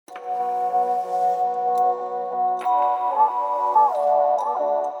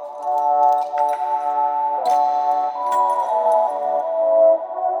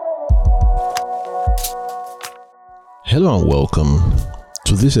Hello and welcome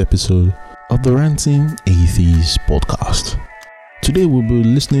to this episode of the An Atheist podcast. Today we'll be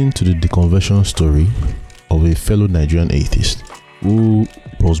listening to the deconversion story of a fellow Nigerian atheist who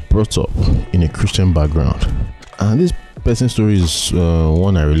was brought up in a Christian background. And this person's story is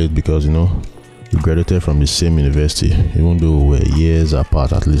one I relate because, we graduated from the same university, even though we were years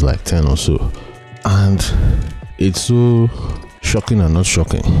apart, at least like 10 or so. And it's so shocking and not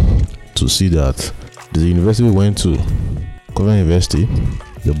shocking to see that the university we went to, Covent University,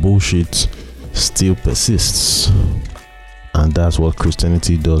 the bullshit still persists. And that's what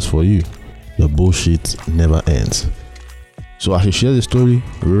Christianity does for you. The bullshit never ends. So as I share the story,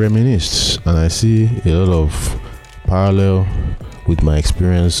 we reminisce, and I see a lot of parallel with my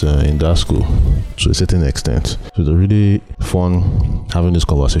experience in that school to a certain extent. So it's really fun having this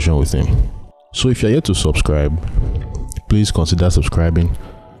conversation with him. So if you're yet to subscribe, please consider subscribing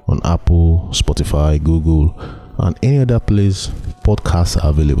on Apple, Spotify, Google, and any other place podcasts are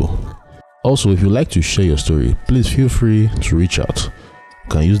available. Also, if you'd like to share your story, please feel free to reach out. You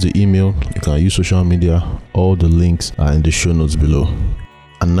can use the email, you can use social media, all the links are in the show notes below.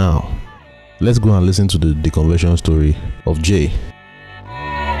 And now, let's go and listen to the deconversion story of Jay.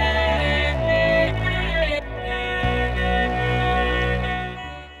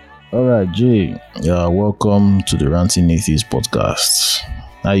 Alright, Jay, welcome to the An Atheist podcast.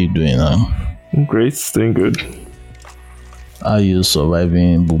 How you doing now? Great, doing good. How are you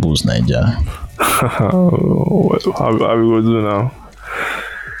surviving Bubu's Niger? How we go do now?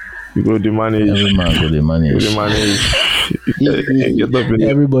 You go to manage. Every man go to manage.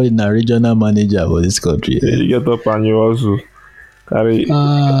 Everybody na regional manager for this country. You get up and you also carry.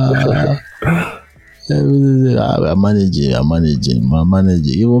 I'm managing.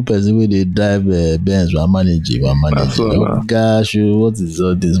 Even person wey dey drive Benz, I'm managing. Oh gosh, what is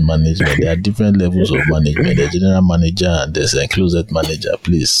all this management? There are different levels of management. There's general manager and there's a closet manager.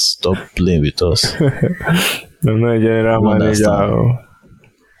 Please stop playing with us. I'm not a general manager.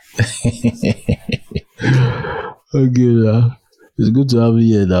 Okay, it's good to have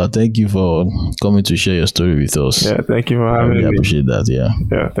you here now. Thank you for coming to share your story with us. Yeah, thank you for having me. I really appreciate that. Yeah,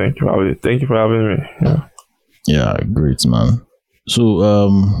 thank you for having me. Yeah, great, man. So,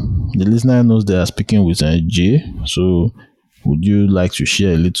 the listener knows they are speaking with Jay. So, would you like to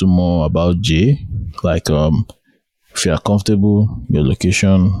share a little more about Jay? Like, if you are comfortable, your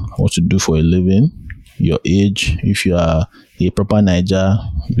location, what you do for a living, your age, if you are a proper Niger,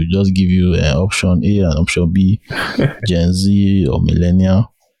 we just give you an option A and option B, Gen Z or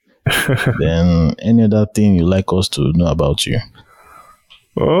millennial. Then any other thing you like us to know about you?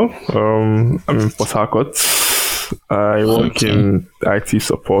 Well, I'm in Port Harcourt. I work in IT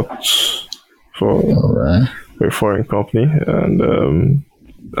support for a foreign company, and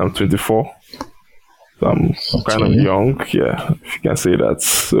I'm 24. So I'm kind of young, yeah, if you can say that.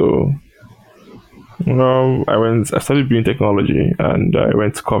 So I started doing technology, and I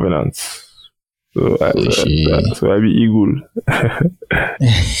went to Covenant. So I be Eagle.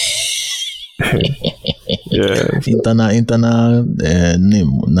 Yeah. Internal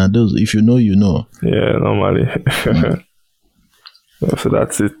name. Now those, if you know, you know. Yeah, normally. So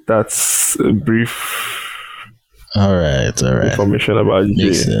that's it. That's a brief. All right. Information about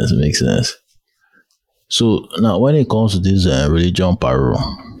you. Makes sense. So now, when it comes to this religion parole,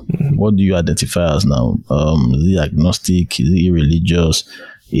 what do you identify as now? Is it agnostic? Is it religious,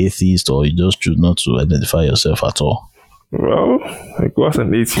 atheist, or you just choose not to identify yourself at all? Well, I go as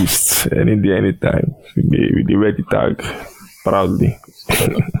an atheist any day, anytime. We wear the tag proudly.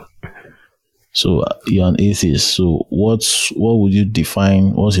 So you're an atheist. So what would you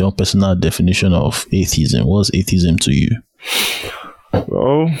define? What's your personal definition of atheism? What's atheism to you?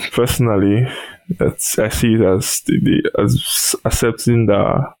 Well, personally, I see it as accepting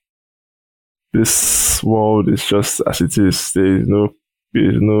that this world is just as it is. There's no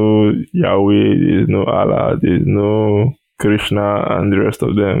Yahweh, there's no Allah, there's no Krishna, and the rest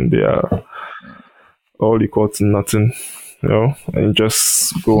of them. They are all equal to nothing, and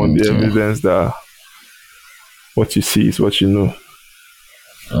just go on the evidence that what you see is what you know.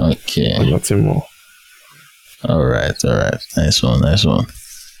 Okay. And nothing more. All right. Nice one.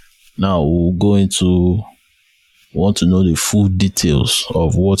 Now we'll go into, want to know the full details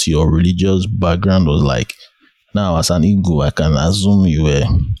of what your religious background was like. Now, as an Igbo, I can assume you were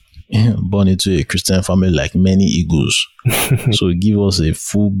born into a Christian family like many Igbos. So give us a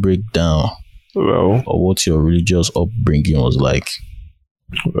full breakdown of what your religious upbringing was like.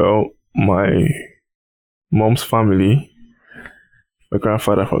 Well, my mom's family, my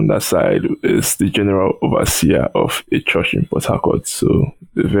grandfather from that side is the general overseer of a church in Port Harcourt. So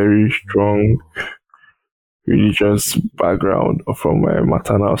a very strong religious background from my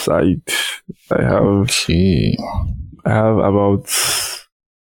maternal side. I have about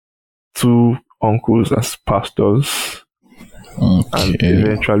 2 uncles as pastors. And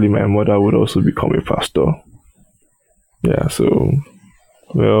eventually my mother would also become a pastor. Yeah, so,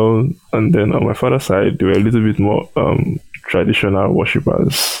 well, and then on my father's side, they were a little bit more traditional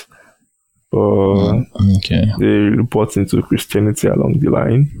worshippers. But they report into Christianity along the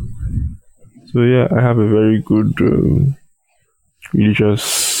line. So yeah, I have a very good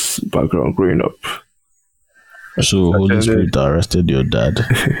religious background growing up. So Holy Spirit arrested your dad?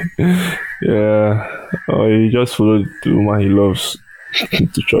 Yeah. He just followed the woman he loves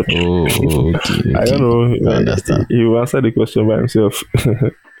to church. Okay. I don't know. I understand. He will answer the question by himself.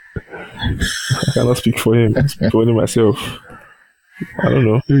 I cannot speak for him. I speak for only myself. I don't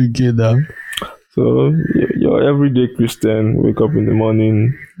know. Okay, now. So you're everyday Christian. Wake up in the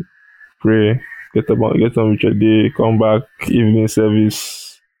morning, pray, get on with your day, come back, evening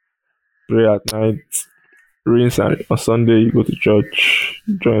service, pray at night. Rains on Sunday, you go to church,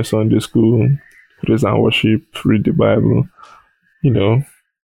 join Sunday school, praise and worship, read the Bible,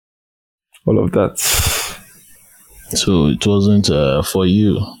 all of that. So it wasn't for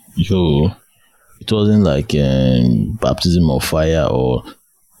you. It wasn't like baptism of fire, or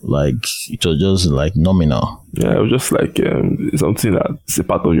like it was just like nominal. Yeah, it was just like something that's a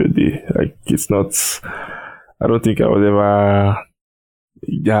part of your day. Like it's not. I don't think I was ever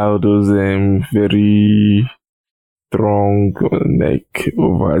those very strong, like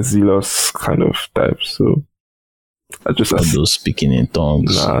overzealous kind of types. So I just those speaking in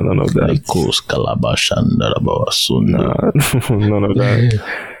tongues. Nah, none of that. Nah, none of that.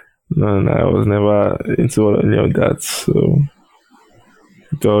 No, I was never into any of that. So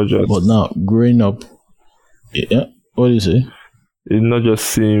it all just. But now growing up, yeah, what do you say? It not just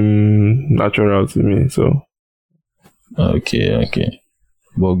seem natural to me. So okay.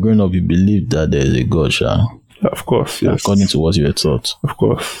 But growing up, you believe that there is a God, Sha? Yeah, of course, yes. According to what you were taught. Of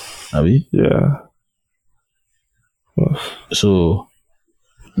course. Have you? Yeah. Of course. So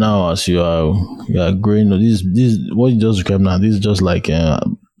now, as you are growing up, this what you just described now, this is just like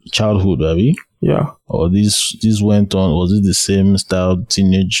childhood, have you? Yeah. Or this went on? Was it the same style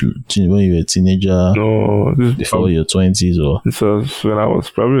when you were a teenager? No, before your 20s, or this was when I was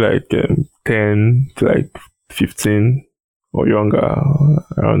probably like 10 to like 15 or younger,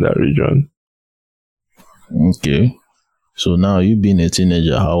 around that region. Okay. So now you being a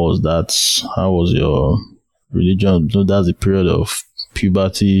teenager, how was that? How was your religion? So that's the period of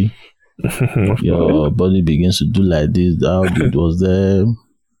puberty. Your body begins to do like this.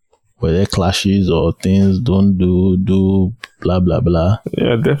 Were there clashes or things? Don't do blah blah blah?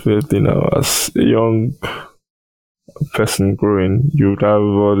 Yeah, definitely. Now, as a young person growing, you would have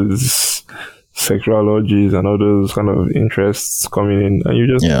all these sexual urges and all those kind of interests coming in, and you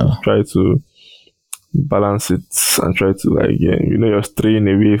just try to balance it and try to you're straying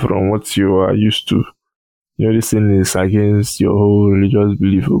away from what you are used to. This thing is against your whole religious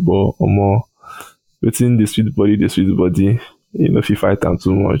belief, or more within the sweet body, if you fight them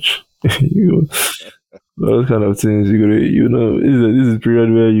too much, those kind of things. This is a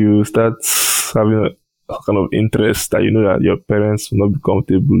period where you start having a kind of interest that that your parents will not be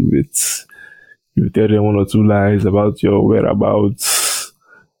comfortable with. You tell them 1 or 2 lies about your whereabouts,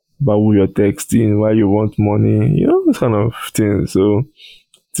 about who you're texting, why you want money, this kind of things. So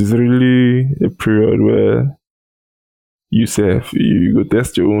it is really a period where you go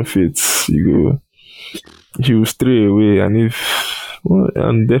test your own faith, you stray away,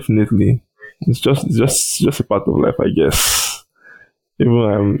 and definitely it's just a part of life, I guess.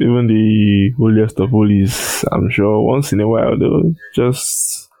 Even the holiest of holies, I'm sure once in a while they'll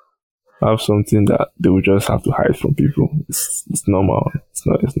just have something that they will just have to hide from people. It's normal. It's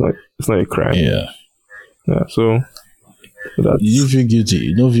not a crime. Yeah. So that's. You feel guilty?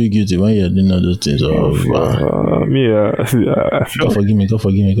 You don't feel guilty when you're doing all those things? I feel. God forgive me.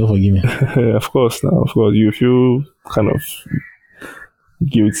 Of course, you feel kind of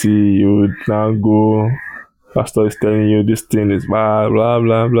guilty. You would now go. Pastor is telling you this thing is bad, blah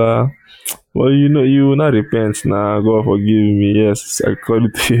blah blah. Well, you will not repent now. God forgive me. Yes,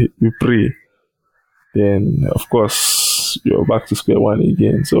 according to you pray. Then, of course, you're back to square one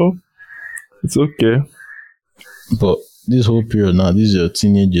again. So, it's okay. But this whole period now, this is your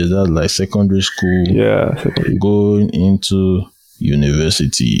teenage years, that's like secondary school. Yeah. Going into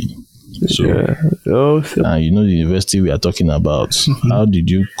university. So, and the university we are talking about, how did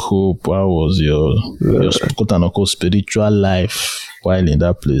you cope? How was your quote-unquote spiritual life while in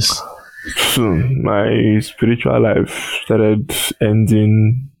that place? My spiritual life started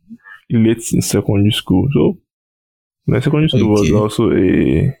ending late in secondary school. So my secondary school was also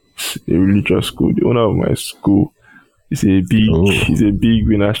a religious school. The owner of my school is a big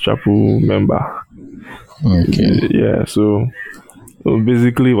Winners Chapel member. Okay. Yeah, so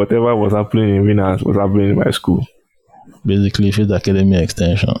basically whatever was happening in Winners was happening in my school. Basically, Faith Academy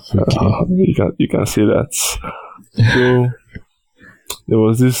extension. Okay. You can say that. So there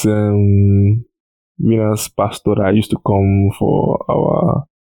was this Winners pastor that used to come for our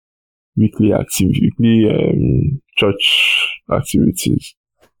weekly church activities.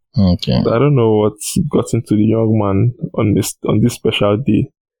 Okay. I don't know what got into the young man on this special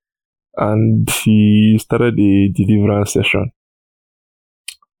day, and he started a deliverance session.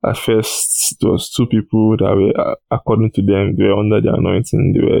 At first, it was 2 people that were, according to them, they were under the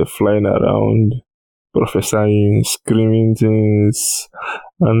anointing. They were flying around, prophesying, screaming things,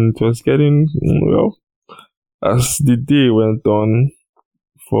 and it was getting, well, as the day went on,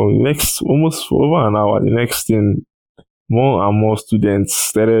 for almost over an hour, the next thing, more and more students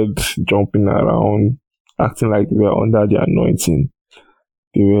started jumping around, acting like they were under the anointing.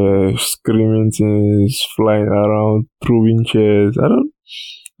 They were screaming things, flying around, throwing chairs.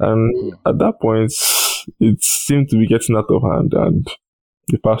 And at that point, it seemed to be getting out of hand, and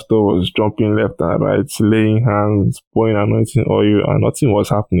the pastor was jumping left and right, laying hands, pouring anointing oil, and nothing was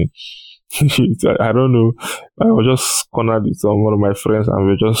happening. I don't know. I was just cornered with one of my friends, and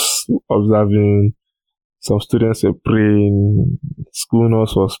we were just observing. Some students were praying, school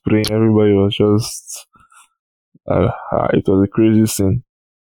nurse was praying, everybody was just, it was a crazy scene.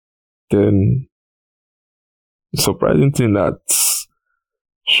 Then, the surprising thing that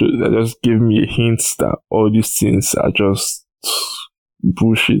just gave me a hint that all these things are just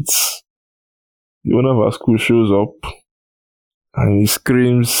bullshit. The owner of our school shows up and he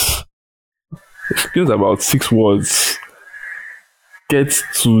screams about 6 words. Get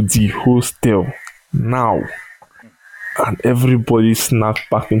to the hostel now. And everybody snapped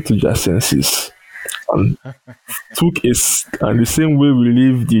back into their senses. And and the same way we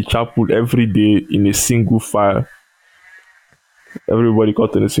leave the chapel every day in a single file. Everybody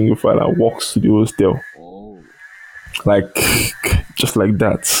got in a single file and walks to the hostel. Like, just like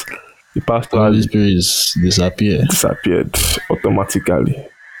that. The pastor Holy Spirit disappeared automatically.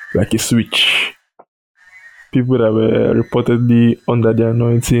 Like a switch. People that were reportedly under the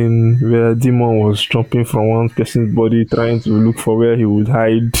anointing, where a demon was jumping from one person's body, trying to look for where he would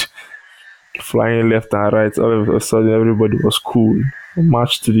hide, flying left and right. All of a sudden, everybody was cool.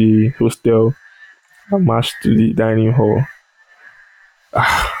 Marched to the hostel, marched to the dining hall.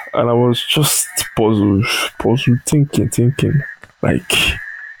 And I was just puzzled, thinking, like,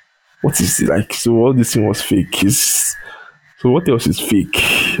 what is it? Like, so all this thing was fake. So what else is fake?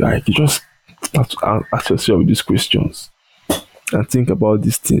 Like, you just have to ask yourself these questions and think about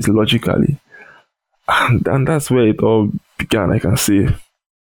these things logically. And that's where it all began, I can say.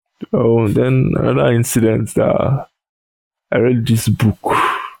 Then another incident that I read this book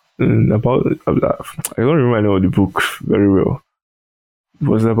about, I don't remember the name of the book very well. It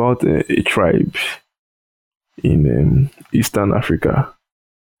was about a tribe in Eastern Africa.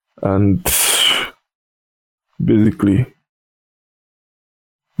 And basically,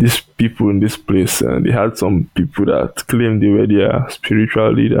 these people in this place, they had some people that claimed they were their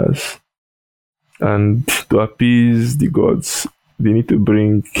spiritual leaders. And to appease the gods, they need to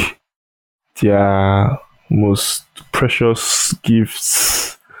bring their most precious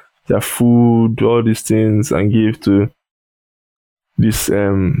gifts, their food, all these things, and give to these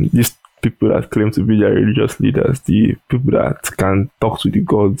people that claim to be their religious leaders, the people that can talk to the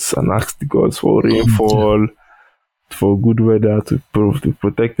gods and ask the gods for rainfall, for good weather, to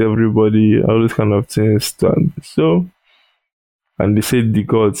protect everybody, all these kind of things. And they said the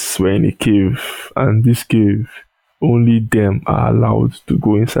gods were in a cave, and this cave, only them are allowed to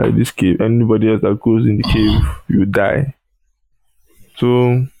go inside this cave. Anybody else that goes in the cave, you die.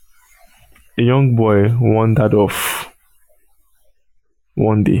 So a young boy wandered off.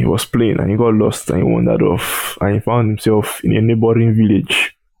 One day he was playing and he got lost and he wandered off, and he found himself in a neighboring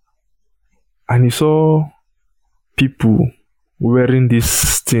village. And he saw people wearing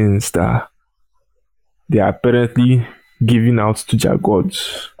these things that they are apparently giving out to their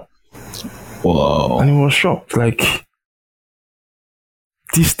gods. Wow. And he was shocked, like,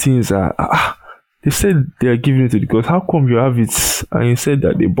 these things are, they said they are giving it to the gods. How come you have it? And he said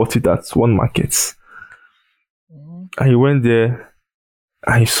that they bought it at one market. And he went there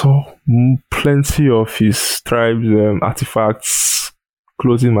and he saw plenty of his tribe's artifacts,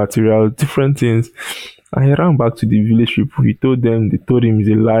 clothing material, different things. And he ran back to the village people. They told him he's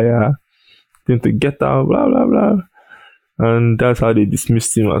a liar, then to get out, blah, blah, blah. And that's how they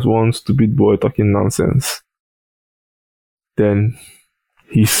dismissed him as one stupid boy talking nonsense. Then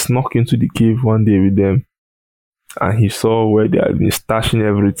he snuck into the cave one day with them, and he saw where they had been stashing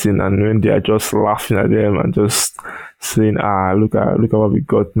everything, and when they are just laughing at them and just saying, look at what we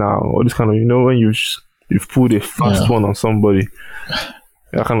got now. All this kind of, when you've pulled a fast one on somebody,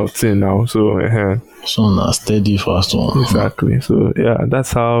 that kind of thing now. So so a steady fast one. Exactly. So yeah,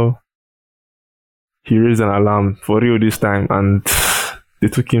 that's how he raised an alarm for real this time, and they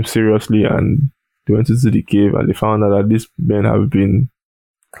took him seriously, and they went into the cave, and they found out that these men have been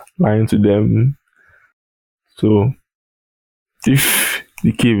lying to them. So if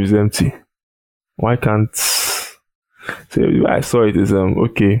the cave is empty, why can't say I saw it as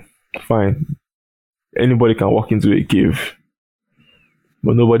okay, fine. Anybody can walk into a cave,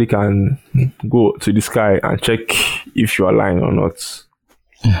 but nobody can go to the sky and check if you are lying or not.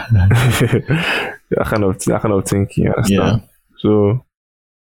 that kind of thinking, you understand? Yeah. So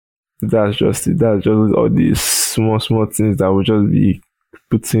that's just it. That's just all these small things that will just be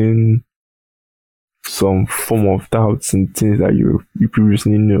putting some form of doubts in things that you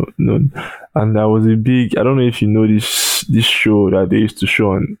previously know. And that was a big, I don't know if you know this show that they used to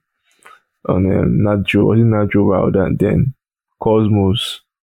show on Nat Geo. Was it Nat Geo Wilder? And then Cosmos.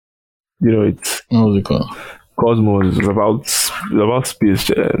 It's what was it called? Cosmos is about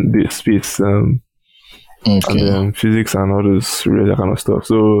space, Okay. and physics and all this that kind of stuff.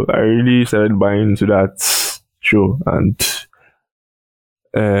 So I really started buying into that show, and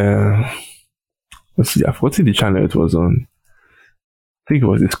let's see, I forgot the channel it was on. I think it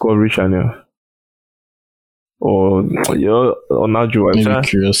was Discovery Channel, or Nat Geo.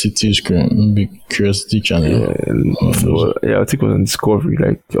 Maybe Curiosity Channel. I think it was on Discovery.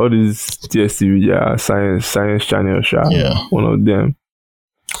 Like all these DSTV, science channel. One of them.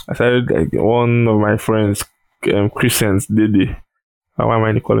 I started like one of my friends, Crescent Dede. Why am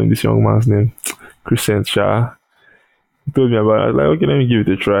I calling this young man's name? Crescent Shah. He told me about it. I was like, okay, let me give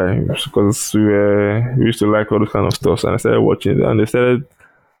it a try, because we used to like all those kind of stuff. And I started watching it, and they started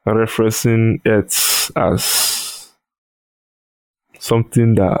referencing it as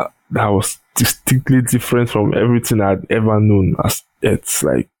something that was distinctly different from everything I'd ever known as Earth.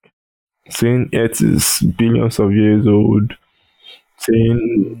 Like saying Earth is billions of years old,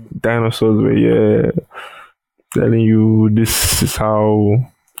 saying dinosaurs were here, telling you this is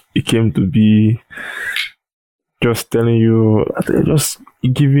how it came to be, just telling you, just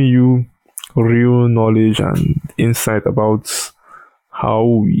giving you real knowledge and insight about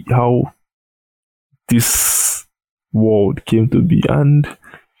how this world came to be, and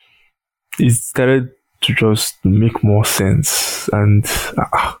it started to just make more sense. And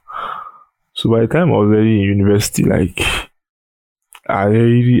so by the time I was already in university, like I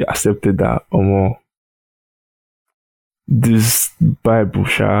really accepted that this Bible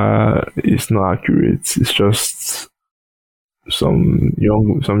is not accurate. It's just some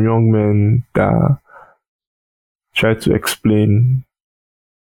young men that try to explain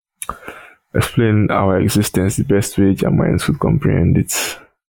our existence the best way their minds could comprehend it.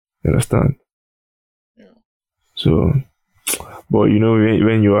 You understand? Yeah. So, but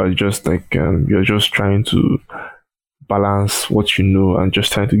when you are just like you're just trying to balance what you know and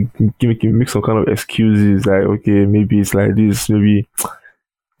just trying to make some kind of excuses, like okay, maybe it's like this, maybe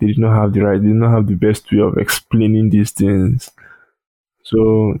they did not have the best way of explaining these things.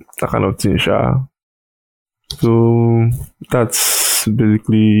 So that kind of thing, So that's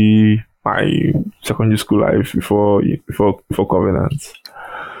basically my secondary school life before Covenant.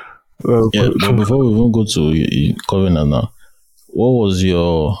 But before we even go to Covenant now,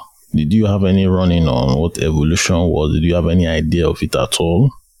 did you have any running on what evolution was? Did you have any idea of it at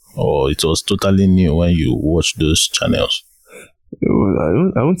all? Or it was totally new when you watched those channels?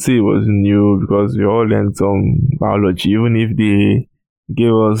 I won't say it was new, because we all learned some biology, even if they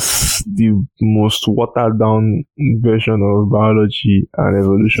gave us the most watered down version of biology and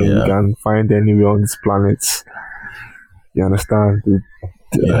evolution we can find anywhere on this planet. You understand?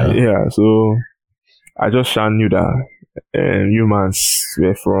 So I just knew that humans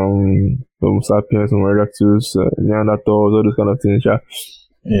were from Homo sapiens, Homo erectus, Neanderthals, all those kind of things.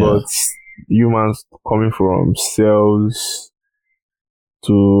 But humans coming from cells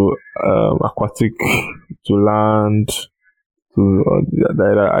to aquatic to land to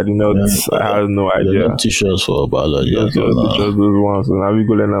I did not. I had no idea. Not teachers for biology. Just those ones. So now we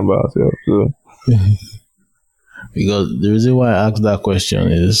go learn about ourselves. So. Because the reason why I asked that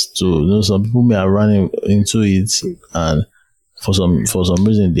question is to some people may have run into it, and for some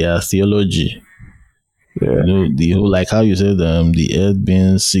reason their theology Yeah. The whole, like how you said, the earth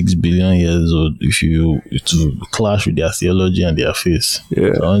being 6 billion years old, if you to clash with their theology and their faith.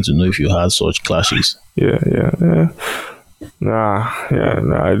 Yeah. So I want to know if you had such clashes. Yeah. Nah,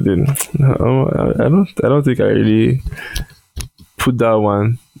 I didn't. No, I don't think I really put that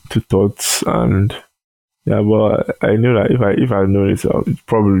one to thoughts, and yeah, but I knew that if I known it, it's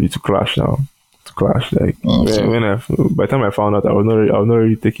probably to clash now. To clash, like Okay. by the time I found out, I was not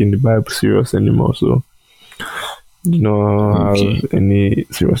really taking the Bible serious anymore. So have any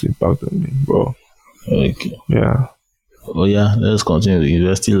serious impact on me. But yeah. Oh yeah, let's continue the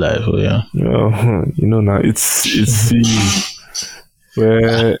university life. Oh yeah. Now it's CU.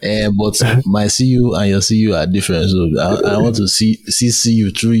 Where but my CU and your CU are different, so I want to see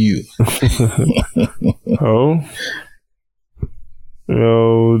CU through you. Oh,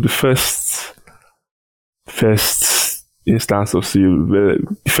 the first instance of CU, the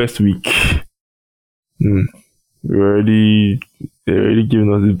first week. They already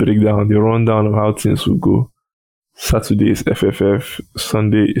giving us the breakdown, the rundown of how things will go. Saturday is FFF,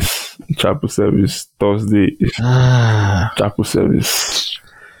 Sunday is chapel service, Thursday is chapel service.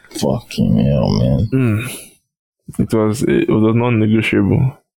 Fucking hell, man. It was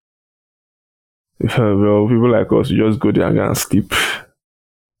non-negotiable. Well, people like us, you just go there and go and sleep.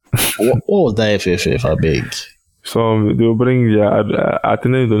 What was that FFF, I beg? So they will bring their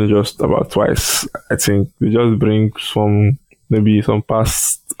attendance only just about twice. I think they just bring maybe some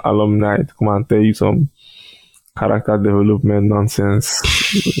past alumni to come and tell you some character development nonsense.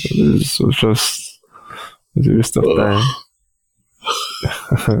 It's a waste of time.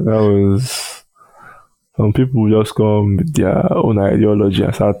 That was, some people just come with their own ideology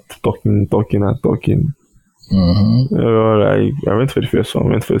and start talking. Mm-hmm. I went for the first one,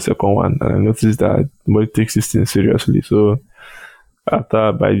 went for the second one, and I noticed that nobody takes this thing seriously. So by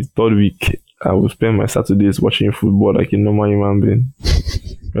the third week, I would spend my Saturdays watching football like a normal human being.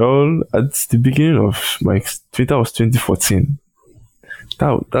 Well, at the beginning of my Twitter was 2014.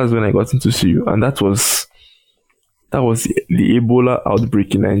 That's when I got into CU, and that was the Ebola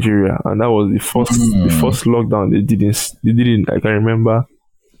outbreak in Nigeria, and that was the first lockdown they did in I can remember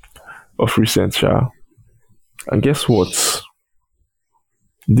of recent. And guess what?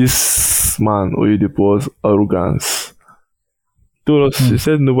 This man Oyedepo's arrogance told us, he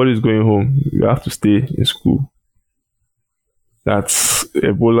said nobody's going home. You have to stay in school. That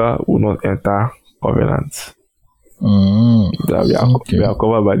Ebola will not enter Covenant. That we are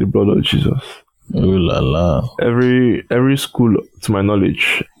covered by the blood of Jesus. Oh la la. Every school, to my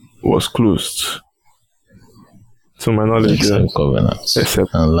knowledge, was closed. To my knowledge, except Covenant.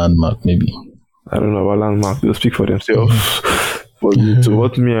 And Landmark, maybe. I don't know about Landmark. They'll speak for themselves. But to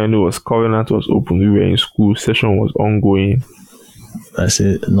what me I know was Covenant was open. We were in school. Session was ongoing. I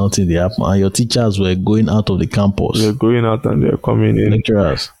said nothing they happened. And your teachers were going out of the campus. They're going out and they're coming in.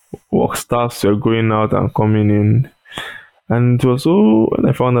 Lecturers. Work staffs were going out and coming in. And it was when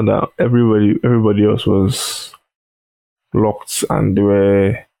I found out that everybody else was locked and they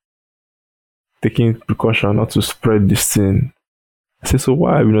were taking precaution not to spread this thing. I said, so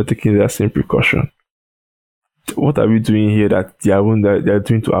why are we not taking that same precaution? What are we doing here that they are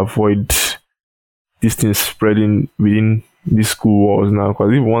doing to avoid this thing spreading within these school walls now?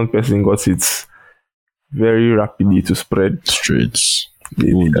 Because if one person got it very rapidly to spread streets,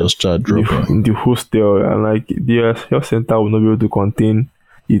 they will just start dropping. The hostel and like the health center will not be able to contain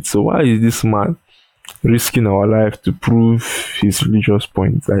it. So why is this man risking our life to prove his religious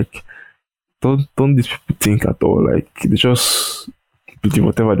point? Like, don't these people think at all? Like, they just believe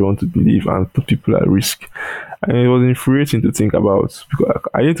whatever they want to believe and put people at risk. And it was infuriating to think about, because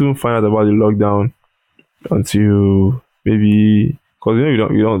I didn't even find out about the lockdown until maybe, because you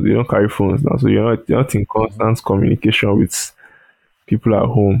don't carry phones now, so you're not in constant communication with people at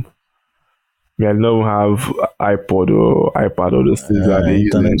home. I don't have iPod or iPad or those things that they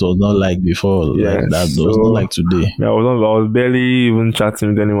use. Internet was not like before. Yeah, like that was not like today. I was barely even chatting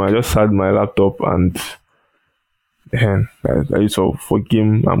with anyone. I just had my laptop and I used for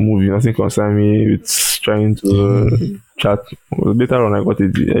game and movie. Nothing concerned me with trying to chat. Later on, I got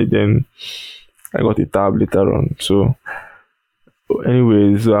a tab later on. So,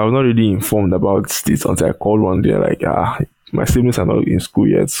 anyways, I was not really informed about this until I called one day. Like, my siblings are not in school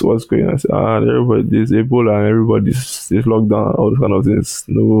yet. So what's going on? I said, everybody's Ebola and everybody's locked down, all those kind of things.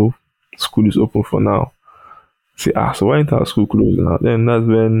 No school is open for now. I say, so why isn't our school closed now? Then that's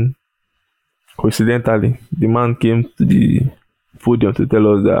when, coincidentally, the man came to the podium to tell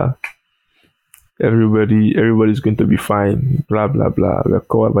us that everybody's going to be fine, blah, blah, blah. We're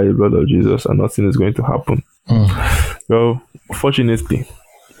covered by the blood of Jesus and nothing is going to happen. Well, fortunately,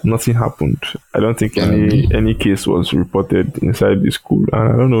 nothing happened. I don't think any case was reported inside the school,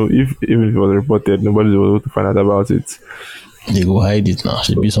 and I don't know if even if it was reported, nobody was able to find out about it. They go hide it now.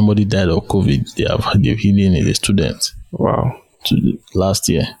 Should be somebody died of COVID. They've hidden it. A student. Wow. Last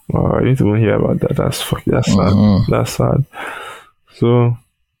year. Wow, I didn't even hear about that. That's sad. That's sad. So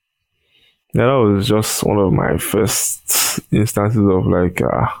yeah, that was just one of my first instances of like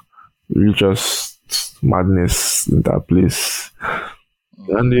religious madness in that place.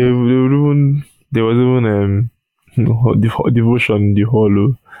 And there was even devotion in the hall. Devotion in the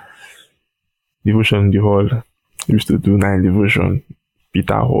hall. We used to do 9 devotion,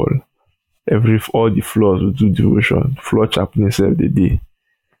 Peter Hall. All the floors would do devotion. Floor chaplain itself the day.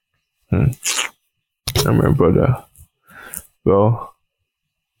 And my brother. Well,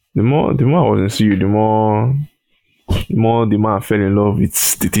 the more I was in CU, the more the man fell in love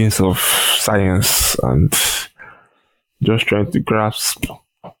with the things of science and just trying to grasp.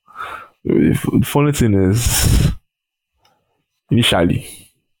 The funny thing is, initially,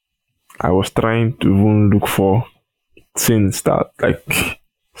 I was trying to even look for things that, like,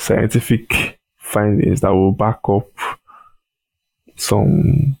 scientific findings that will back up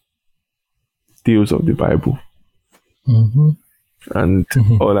some tales of the Bible. And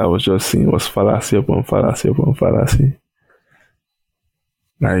all I was just seeing was fallacy upon fallacy upon fallacy.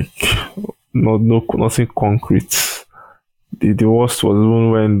 Like, nothing concrete. The worst was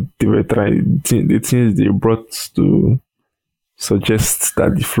even when they were trying, the things they brought to suggest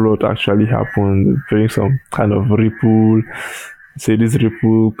that the flood actually happened, bring some kind of ripple. Say this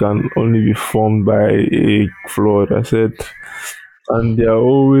ripple can only be formed by a flood. I said, and there are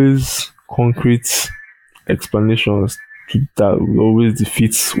always concrete explanations that will always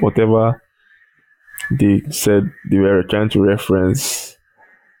defeat whatever they said they were trying to reference.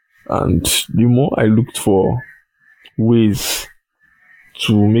 And the more I looked for ways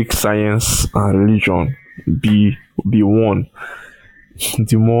to make science and religion be one,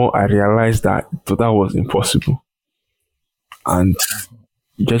 the more I realized that was impossible. And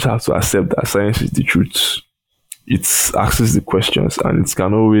you just have to accept that science is the truth. It asks the questions and it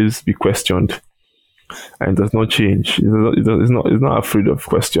can always be questioned, and it does not change. It's not afraid of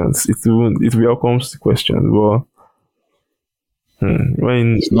questions. It welcomes the questions. But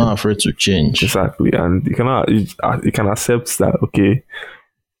when it's not afraid to change, exactly, and it can accept that, okay,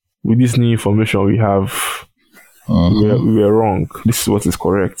 with this new information we have, we were wrong. This is what is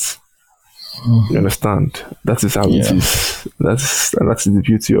correct. You understand? That is how it is. That's the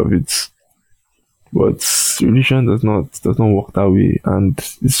beauty of it. But religion does not work that way, and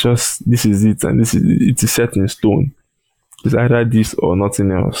it's just, this is it, and it is set in stone. It's either this or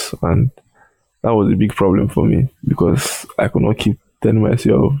nothing else, and that was a big problem for me because I could not keep telling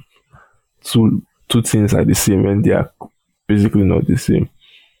myself two things are the same when they are basically not the same.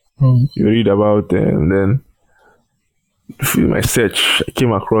 You read about them, then in my search, I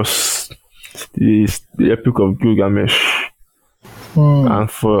came across the Epic of Gilgamesh, and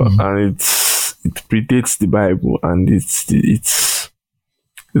it predates the Bible, and it's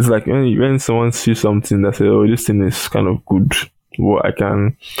like when someone sees something that says, "Oh, this thing is kind of good," well, it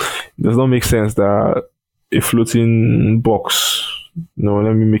does not make sense that a floating box,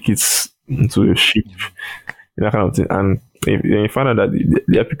 let me make it into a ship, that kind of thing. And you find out that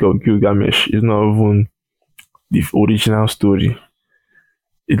the Epic of Gilgamesh is not even the original story.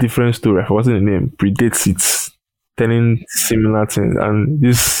 A different story, I forgot the name, predates it, telling similar things, and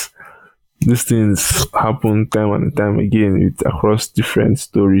these things happen time and time again across different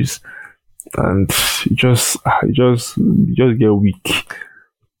stories, and you just get weak.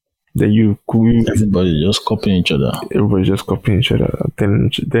 Then everybody just copying each other. Everybody just copying each other, telling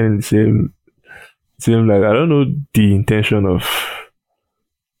the same. Like, I don't know the intention of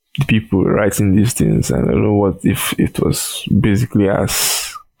the people writing these things, and I don't know what if it was basically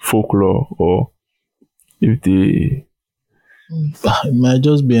as folklore or if they. It might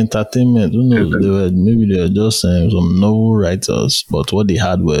just be entertainment. Who knows? Maybe they were just some novel writers, but what they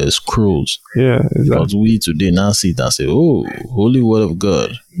had were scrolls. Yeah, exactly. But we today now see it and say, "Oh, holy word of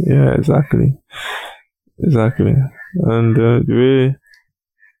God." Yeah, exactly. And the way,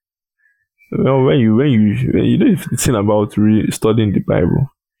 when you know the thing about studying the Bible,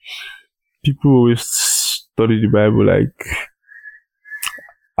 people always study the Bible like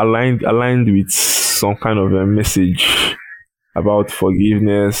aligned with some kind of a message about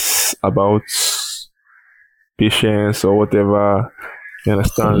forgiveness, about patience, or whatever. You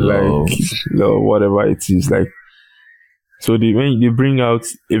understand? Like, whatever it is. Like, so when they bring out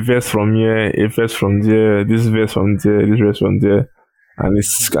a verse from here, a verse from there, this verse from there, this verse from there,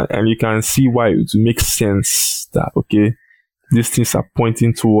 and you can see why it makes sense that, okay, these things are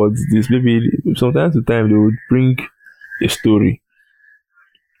pointing towards this. Maybe from time to time they would bring a story.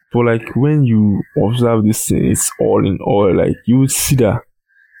 But like when you observe this thing, it's all in all. Like you would see that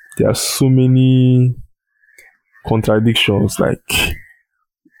there are so many contradictions, like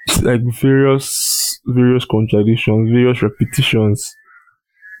various contradictions, various repetitions,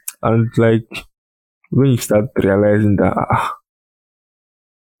 and like when you start realizing that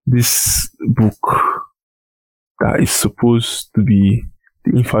this book that is supposed to be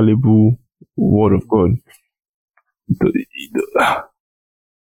the infallible word of God,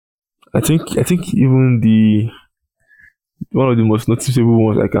 I think even the one of the most noticeable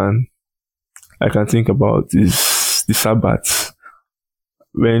ones I can think about is the Sabbath.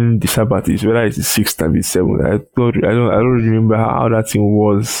 When the Sabbath is, whether it's the 6th or the 7th, I don't remember how that thing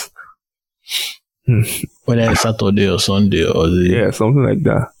was. Whether it's Saturday or Sunday or something like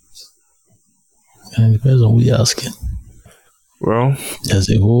that. And it depends on who you're asking. Well, there's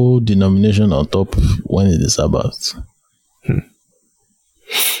a whole denomination on top when it is Sabbath.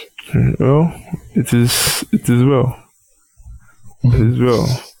 Well, it is well. It is well.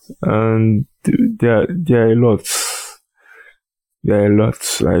 And there are a lot. There are a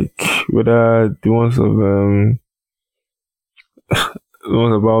lot, like whether the ones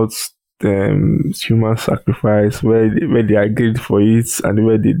about human sacrifice, where they agreed for it and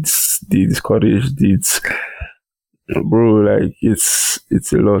where they discouraged it. Bro, like it's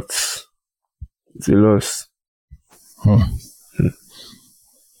a lot. It's a lot.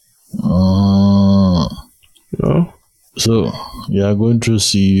 You know? So you are going through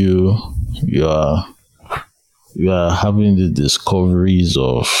CU, you are having the discoveries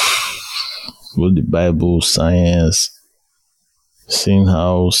of what the Bible, science, seeing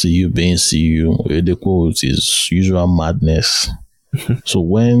how CU being CU, where the quote is usual madness. So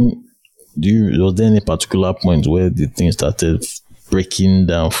when was there any particular point where the thing started breaking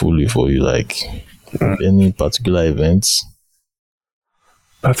down fully for you, like any particular events?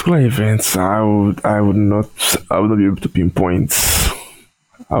 Particular events, I would not be able to pinpoint.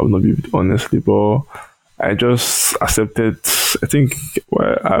 I would not be able to, honestly, but I just accepted. I think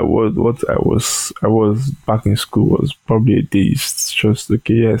what I was back in school was probably a deist. Just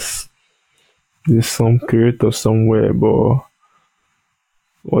okay, yes, there's some creator somewhere, but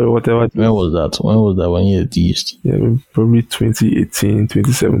whatever. When was that? When you were a deist? Yeah, probably 2018,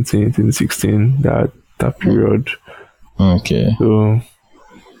 2017, 2016. That period. Okay. So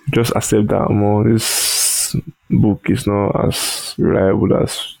just accept that this book is not as reliable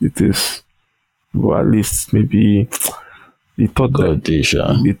as it is. But at least maybe they thought that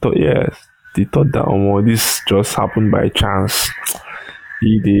this just happened by chance.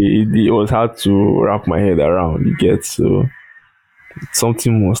 It was hard to wrap my head around. You get, so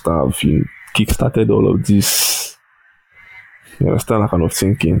something must have kickstarted all of this. You understand that kind of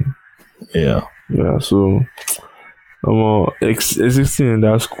thinking? Yeah. So existing in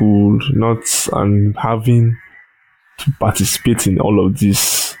that school, and having to participate in all of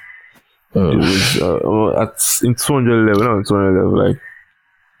this. It was in 200 level, not 200 level. Like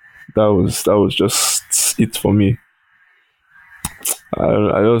that was just it for me.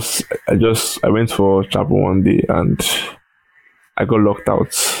 I went for chapel one day and I got locked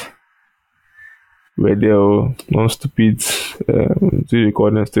out. Where they were non-stupid,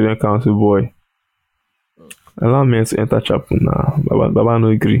 student council boy. Allow me to enter chapel now. Baba no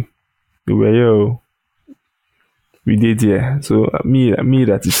agree. We were we did here. So me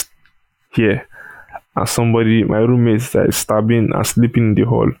that is here, and somebody, my roommate that is stabbing and sleeping in the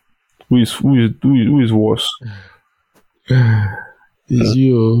hall. Who is worse? Is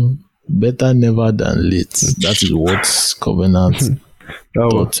you better never than late. That is what covenant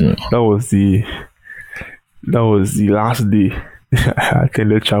taught me. That was the last day I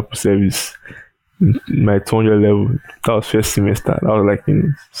attended chapel service. My 200 level. That was first semester. That was like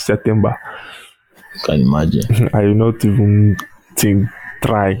in September. You can imagine. I did not even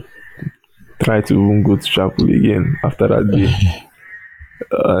try to even go to chapel again after that day.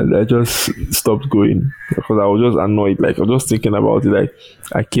 I just stopped going because I was just annoyed. Like I was just thinking about it. Like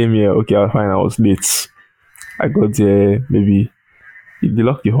I came here, okay, I fine. I was late. I got there maybe they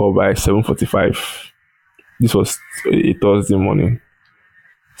locked the hall by 7:45. This was a Thursday morning.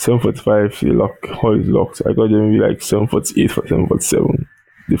 7:45, the hall is locked. I got there maybe like 7:48 for 7:47.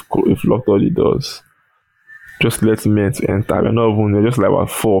 They've locked all the doors. Just let me to enter. We're not even, they're just like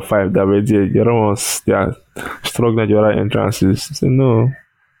about 4 or 5 that were there. The other ones, they are struggling at the other entrances. I said, no.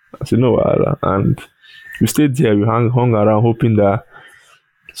 And we stayed there. We hung around hoping that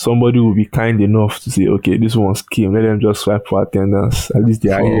somebody will be kind enough to say, okay, this one's came. Let them just swipe for attendance. At least they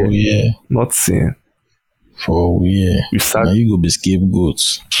are here. Yeah. Not saying. For where? Now you go be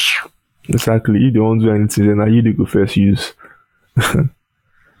scapegoats. Exactly. You don't do anything, then now you go first use.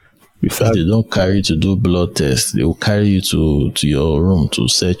 If they don't carry you to do blood tests, they will carry you to your room to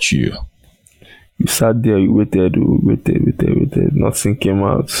search you. You sat there, you waited. Nothing came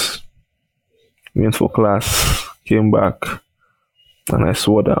out. Went for class, came back, and I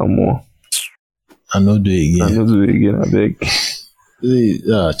swore that more. I no do it again. I beg.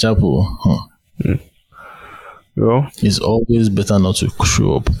 Chapel. Well, it's always better not to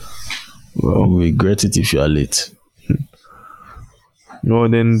show up. Well, you regret it if you are late. No,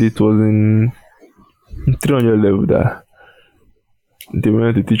 then it was in 300 level that they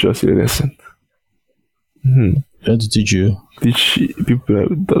wanted to teach us a lesson. They had to teach you? Teach people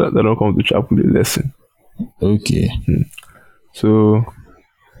that don't come to chapel a lesson. Okay. So,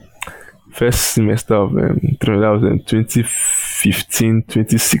 first semester of that was in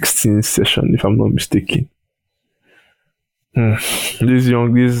 2015-2016 session, if I'm not mistaken. These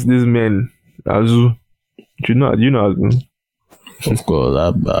men, Azu, do you know Azu? Of course,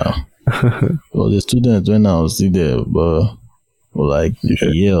 well, the student when I was still there, but for like a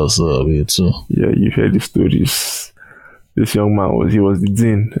year or so too. Yeah, you've heard the stories. This young man was the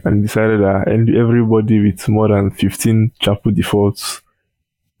dean and decided that everybody with more than 15 chapel defaults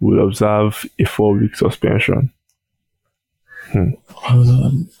would observe a 4-week suspension.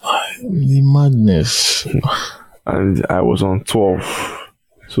 The madness. And I was on 12.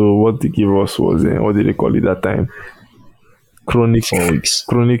 So what they gave us was what did they call it that time? Chronic 4 weeks.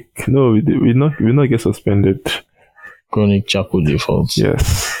 No, we not get suspended. Chronic chapel defaults.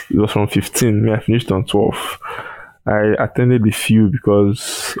 Yes, it was from 15. I finished on 12. I attended a few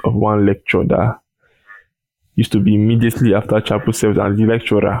because of one lecture that used to be immediately after chapel service, and the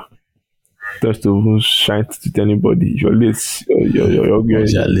lecturer just to shine to anybody. If you're late,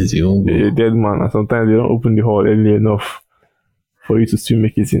 you're a dead man, and sometimes they don't open the hall early enough for you to still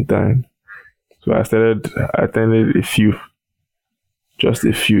make it in time. So I attended a few. Just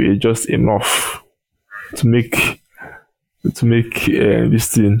a few, just enough to make this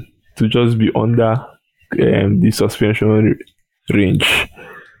thing to just be under the suspension range.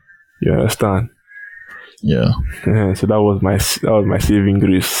 You understand? Yeah. So that was my saving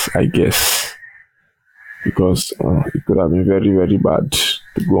grace, I guess, because it could have been very, very bad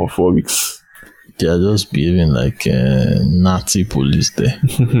to go on 4 weeks. They are just behaving like Nazi police there.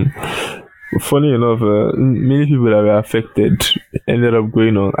 Funny enough, many people that were affected ended up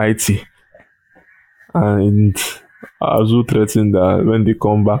going on IT, and Azu threatened that when they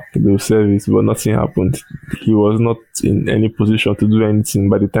come back they will service, but nothing happened. He was not in any position to do anything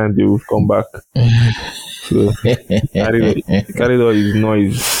by the time they would come back. So he carried all his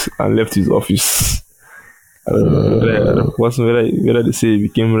noise and left his office. I don't know whether they say he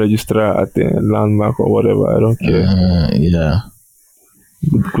became registrar at a landmark or whatever. I don't care. Yeah.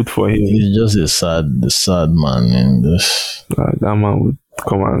 Good for him. He's just a sad man in this. That man would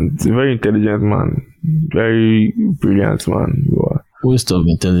come and he's a very intelligent man, very brilliant man. Waste of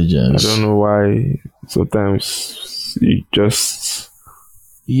intelligence. I don't know why sometimes he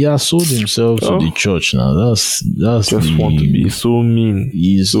has sold himself to the church now. That's just want to be so mean.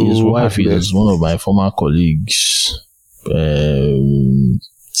 His wife is one of my former colleagues'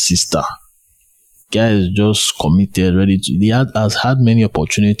 sister. Guy is just committed, ready to. He has had many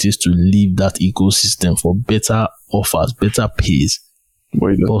opportunities to leave that ecosystem for better offers, better pays.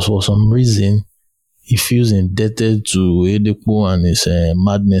 But for some reason, he feels indebted to Edepo and his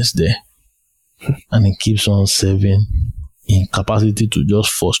madness there. And he keeps on serving in capacity to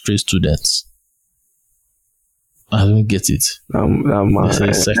just frustrate students. I don't get it. That man, it's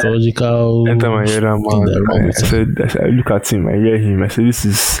a psychological anytime I hear that man, I look at him, I hear him, I say,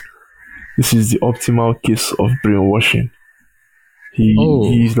 this is the optimal case of brainwashing.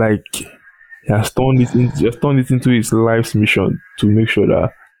 He's like, he has turned it into his life's mission to make sure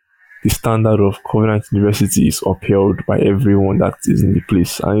that the standard of Covenant University is upheld by everyone that is in the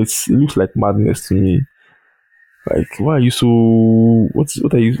place. And it looks like madness to me. Like, why are you so... What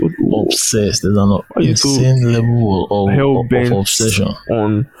are you... obsessed? There's an insane level of obsession.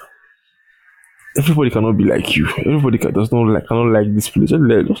 On... Everybody cannot be like you. Everybody cannot like this place.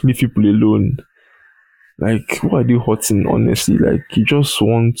 Just leave people alone. Like, why are they hurting, honestly? Like, you just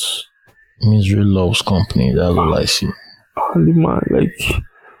want... Misery loves company. That's all I see. Holy man, like...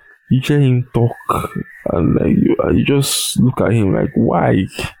 You hear him talk, and like you just look at him like, why?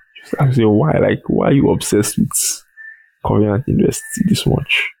 Just ask you why? Like, why are you obsessed with Covenant University this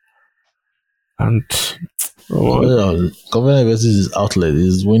much? And Covenant University's outlet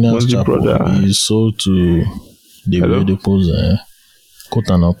is Winners Chapel. He sold to the Depo's quote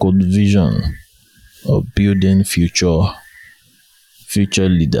and unquote vision. of building future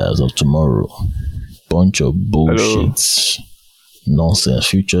leaders of tomorrow. Bunch of bullshit, nonsense.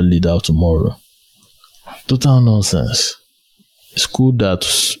 Future leader of tomorrow. Total nonsense. School that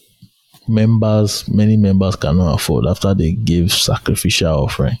many members cannot afford after they give sacrificial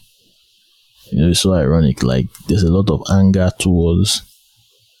offering. It's so ironic. Like, there's a lot of anger towards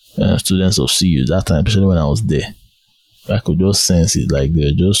students of CU that time, especially when I was there. I could just sense it. Like,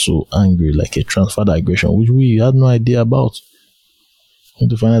 they're just so angry, like a transferred aggression, which we had no idea about. And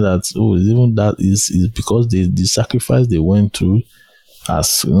to find out that even that is because the sacrifice they went through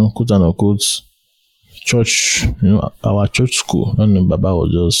as, quote unquote, church, our church school. Baba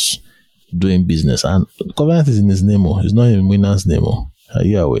was just doing business, and covenant is in his name. It's not in Winner's name. Are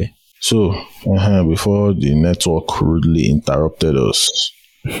you aware? So, before the network rudely interrupted us,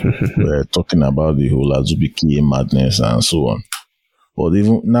 we were talking about the whole Azubiki madness and so on. But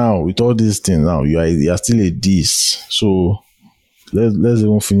even now, with all these things, now you are still a deist. So let's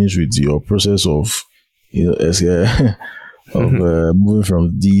even finish with your process of moving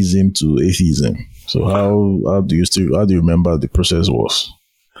from deism to atheism. So how do you remember the process was?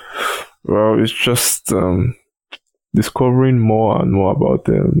 Well, it's just discovering more and more about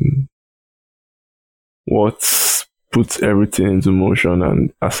what puts everything into motion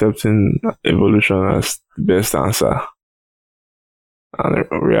and accepting evolution as the best answer. And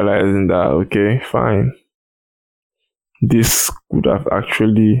realizing that, okay, fine, this could have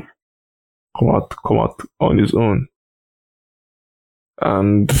actually come out on its own.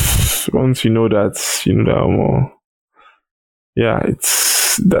 And once you know that more,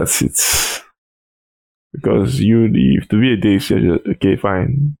 that's it. Because to be a deist, you're just, okay,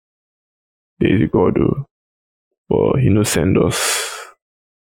 fine, there is a God, but he send us.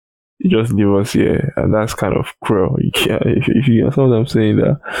 He just leave us here, and that's kind of cruel. If you understand what I'm saying,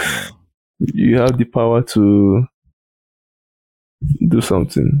 that you have the power to do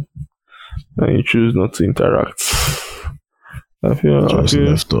something, and you choose not to interact. Just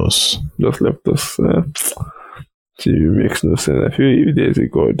left us. It makes no sense. I feel if there's a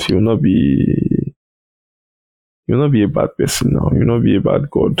God, he will not be a bad person now. He will not be a bad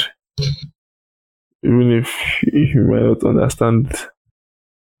God. Even if you might not understand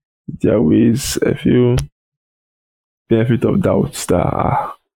their ways, I feel benefit of doubts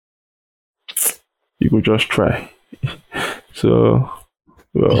that you could just try. So,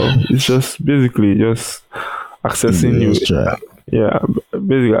 well, it's just basically just accessing new. Yeah,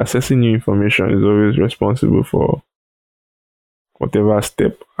 basically accessing new information is always responsible for whatever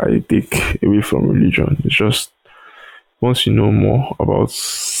step I take away from religion. It's just once you know more about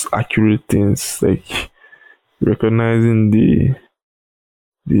accurate things, like recognizing the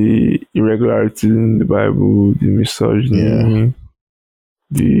irregularities in the Bible, the misogyny,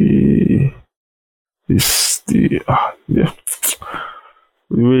 the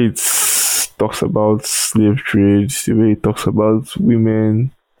way it talks about slave trade, the way it talks about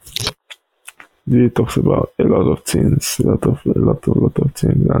women, the way it talks about a lot of things, a lot of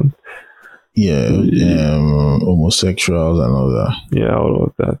things, and homosexuals and all that. Yeah, all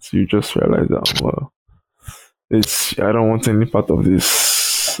of that. You just realize that, well, I don't want any part of this.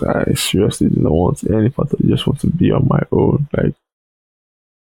 I seriously do not want any part of it. I just want to be on my own. Like,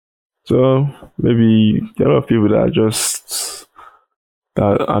 so maybe there are a lot of people that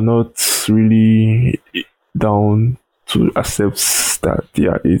are not really down to accept that they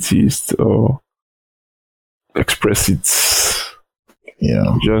are atheists or express it.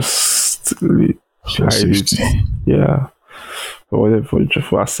 Yeah. Just hide it. Yeah. Or whatever,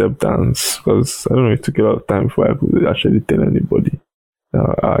 for acceptance. Because I don't know, it took a lot of time before I could actually tell anybody,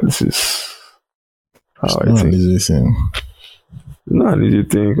 this is how I think. It's not an easy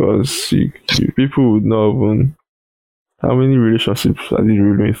thing, because people would not even. How many relationships are they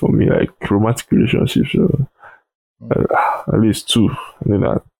ruining for me? Like romantic relationships, at least two. I know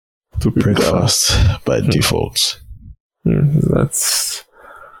that two people. Breakfast by default. That's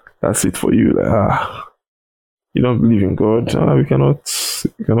it for you. Like, you don't believe in God. We cannot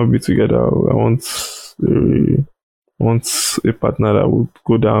be together. I want a partner that would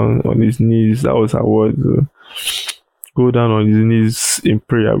go down on his knees. That was her word. Go down on his knees in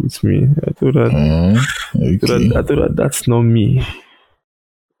prayer with me. I told her, I told her that's not me.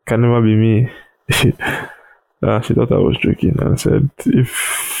 Can never be me. She thought I was joking and said,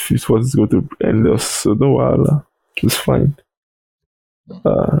 if this was going to end us, so don't worry, it's fine.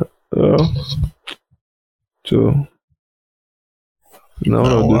 So now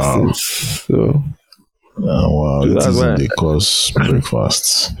all of those things. So this is the cause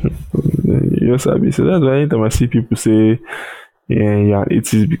breakfast. Yes, Abby. So that's why anytime I see people say, yeah,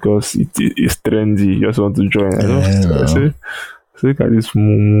 it is because it's trendy. You just want to join. I say, look at this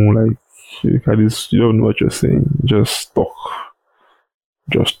mumu, like, look at this. You don't know what you're saying. Just talk.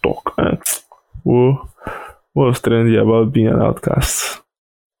 And, what's trendy about being an outcast?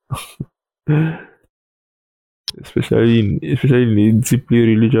 especially in a deeply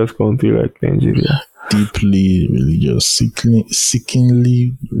religious country like Nigeria. Deeply religious,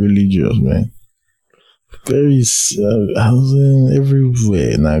 sickeningly religious, man. Very,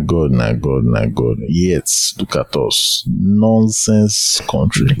 everywhere. Nah God. Yet, look at us. Nonsense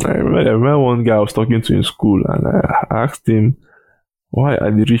country. I remember one guy I was talking to in school, and I asked him, why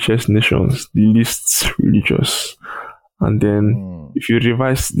are the richest nations the least religious? And then, if you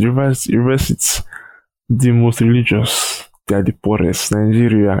reverse it, the most religious, they are the poorest.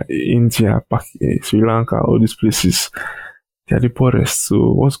 Nigeria, India, Sri Lanka, all these places, they are the poorest.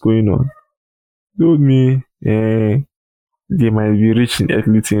 So, what's going on? Told me, they might be rich in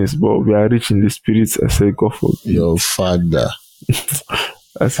earthly things, but we are rich in the spirits. I said, God forbid. Your father.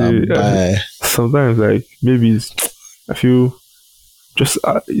 I say, sometimes, like, maybe I feel just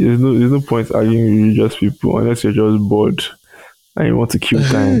there's no point arguing with religious people unless you're just bored and you want to kill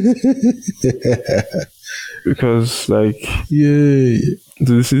time. Because, like,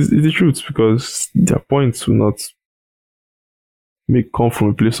 this is the truth, because their points will not come from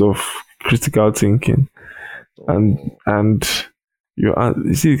a place of critical thinking, and you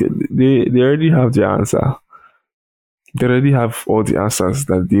see, they already have their answer. They already have all the answers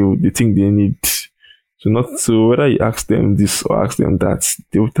that they think they need. So whether you ask them this or ask them that,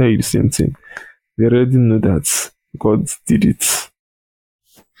 they will tell you the same thing. They already know that God did it.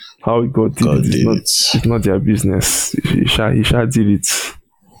 How God did it it's not their business. He shall did it.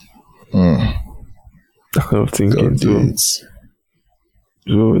 That kind of thinking.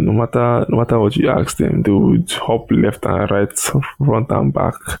 So no matter what you ask them, they would hop left and right, front and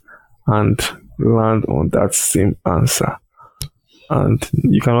back, and land on that same answer. And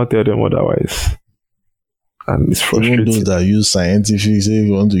you cannot tell them otherwise. And it's frustrating. Even those that use scientific, say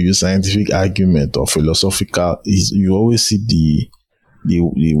you want to use scientific argument or philosophical, you always see the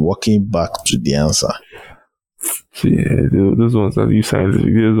walking back to the answer. See, those ones that use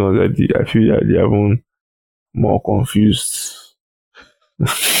scientific, those ones that I feel that they are even more confused.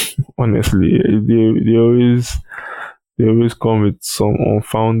 Honestly, they always come with some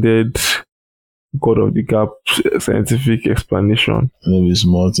unfounded God of the gap scientific explanation. Maybe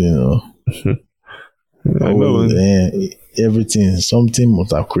small thing, everything, something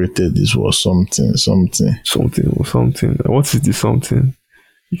must have created this was something. What is the something?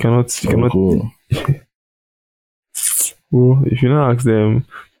 You cannot. Cool. Well, if you now ask them,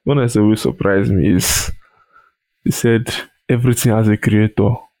 one that's always surprised me is they said everything has a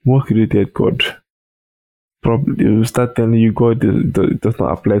creator. What created God? Probably they will start telling you God does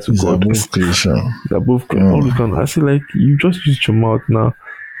not apply to God. Above creation. It's above creation. I say, like, you just used your mouth now.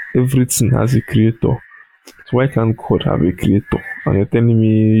 Everything has a creator. So why can't God have a creator? And you're telling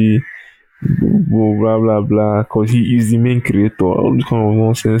me blah blah blah because he is the main creator. All this kind of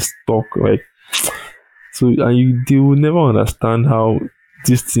nonsense talk, like. So they will never understand how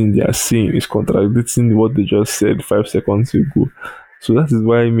this thing they are saying is contradicting what they just said 5 seconds ago. So that is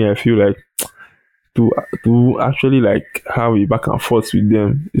why I feel like to actually like have a back and forth with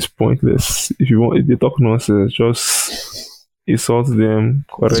them is pointless. If they talk nonsense, just insult them,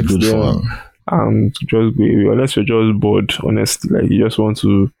 correct them, and just go away. Unless you're just bored, honestly, like you just want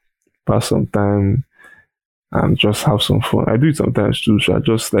to pass some time and just have some fun. I do it sometimes too. So I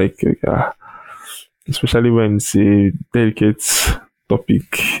just like, especially when it's a delicate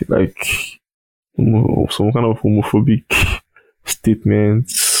topic, like some kind of homophobic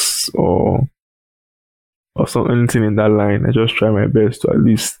statements or anything in that line. I just try my best to at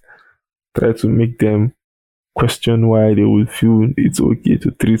least try to make them question why they would feel it's okay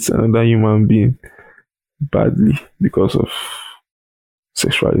to treat another human being badly because of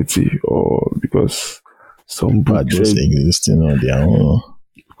sexuality or because some book just existing on their own.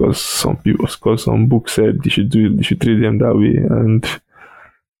 Because some book said they should treat them that way, and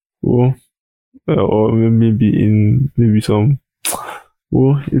or maybe some.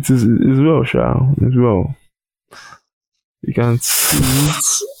 Well, it's well, Sha. It's well. You can't.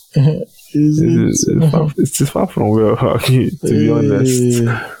 It's far from well, to be honest.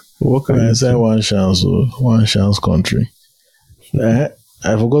 What can you say? One chance country.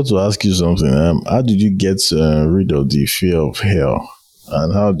 I forgot to ask you something. How did you get rid of the fear of hell?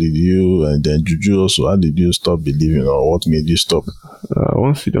 And how did you, and then Juju also, how did you stop believing, or what made you stop?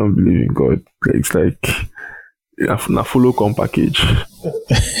 Once you don't believe in God, it's like a follow come package.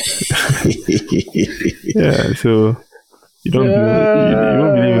 Yeah, so You don't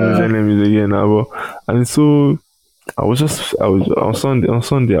believe in those enemies again now. And so I was on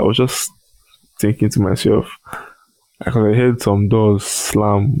Sunday I was just thinking to myself, because I heard some doors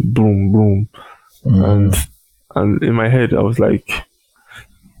slam, boom, boom, and in my head I was like,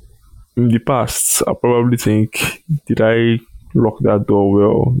 in the past I probably think, did I lock that door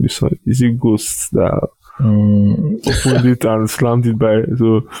well? Is it ghosts that opened it and slammed it by?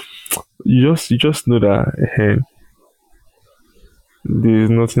 So you just know that there's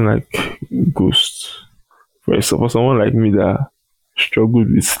nothing like ghosts. For someone like me that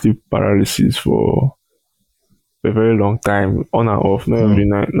struggled with sleep paralysis for a very long time, on and off, not every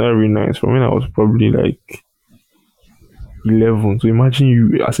night. From when I was probably like 11. So imagine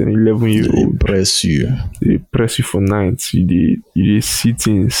you as an 11-year-old. They press you for nights. You see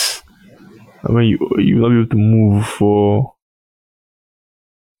things. I mean, you will not be able to move for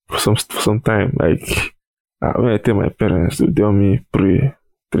some time. Like when I tell my parents, they tell me pray,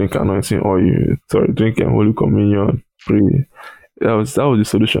 drink anointing oil, drink Holy Communion, pray. That was the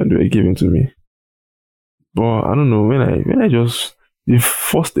solution they were giving to me. But I don't know, when I just, the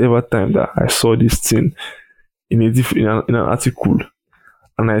first ever time that I saw this thing in an article,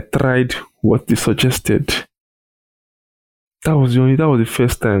 and I tried what they suggested, that was the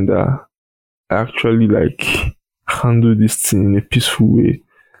first time that I actually like handled this thing in a peaceful way.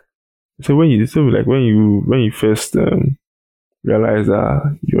 So when you first realize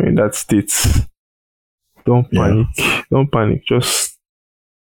that you're in that state, don't panic, just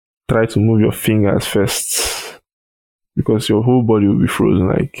try to move your fingers first, because your whole body will be frozen.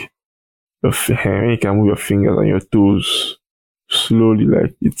 Like when you can move your fingers and your toes slowly,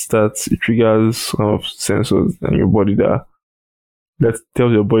 like it triggers kind of sensors in your body that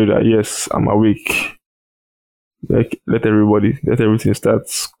tells your body that yes, I'm awake. Like let everything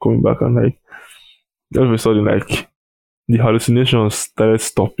starts coming back, and like all of a sudden, like the hallucinations started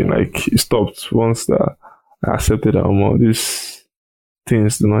stopping. Like it stopped once that I accepted that these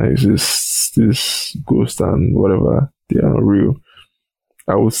things do not exist, this ghost and whatever, they are not real.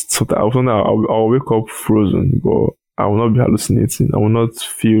 I'll wake up frozen, but I will not be hallucinating. I will not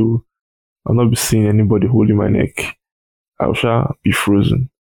be seeing anybody holding my neck. I shall be frozen.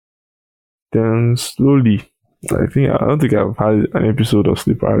 Then slowly, I don't think I've had an episode of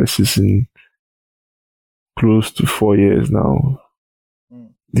sleep paralysis in close to 4 years now.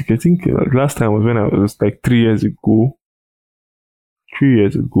 Like, I think last time was when I was like 3 years ago. 3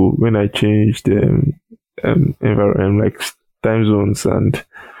 years ago when I changed environment, like time zones, and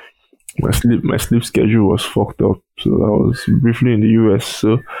my sleep schedule was fucked up. So I was briefly in the US,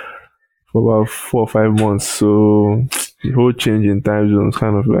 so for about 4 or 5 months. So the whole change in time zones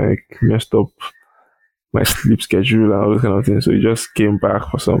kind of like messed up my sleep schedule and all those kind of things. So it just came back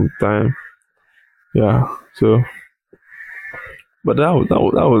for some time. Yeah. So, but that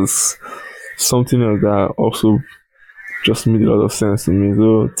was something else that also just made a lot of sense to me.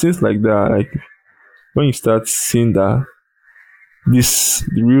 So things like that, like when you start seeing that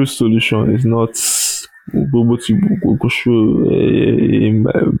the real solution is not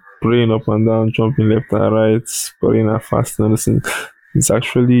praying up and down, jumping left and right, praying and fasting, and things. It's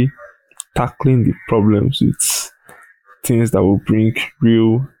actually tackling the problems with things that will bring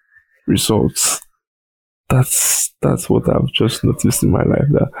real results. That's what I've just noticed in my life.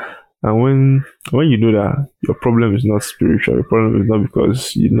 And when you know that your problem is not spiritual, your problem is not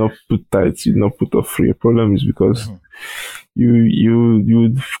because you did not put tithes, you did not put off free. Your problem is because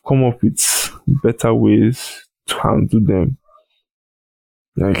you come up with better ways to handle them.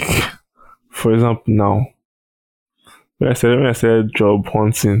 Like, for example, now when I said job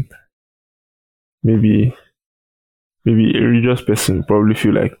hunting, maybe a religious person probably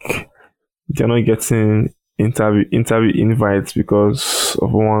feel like they're not getting interview invites because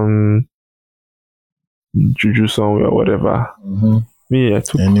of one juju somewhere or whatever. Me, I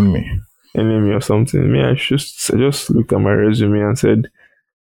took enemy or something. Me, I just looked at my resume and said,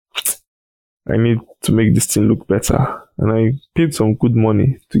 I need to make this thing look better, and I paid some good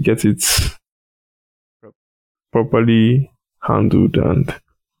money to get it properly handled. And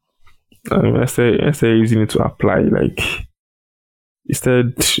I started using it to apply. Like,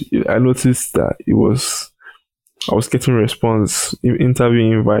 instead, I noticed that I was getting response,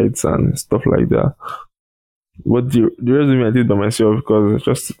 interview invites and stuff like that. But the resume I did by myself, because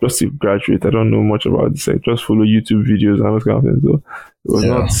just a graduate, I don't know much about this. I just follow YouTube videos and those kind of things.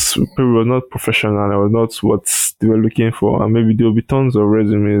 So it was not professional. It was not what they were looking for. And maybe there will be tons of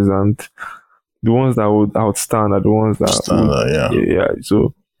resumes, and the ones that would outstand are the ones that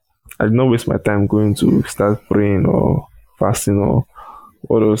So I did not waste my time going to start praying or fasting or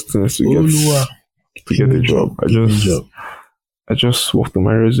all those things to get to get a job. I just worked on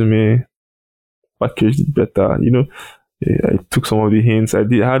my resume, packaged it better. I took some of the hints. I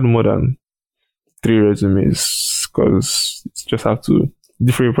had more than 3 resumes because it's just have to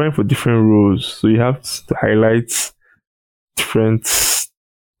different applying for different roles. So you have to highlight different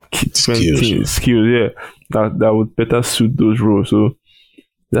skills. Yeah, that would better suit those roles. So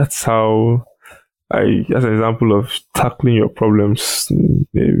that's how that's an example of tackling your problems in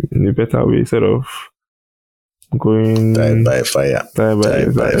a better way instead of going trial by fire.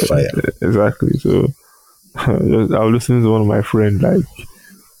 Exactly. So I was listening to one of my friends, like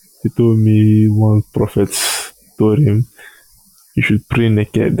he told me one prophet told him you should pray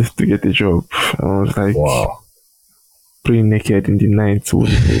naked to get a job. I was like, wow, pray naked in the night. What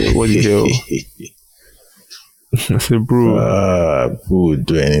the hell? I said, bro, who would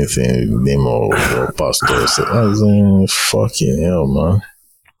do anything in the name of pastor? I was like, fucking hell, man.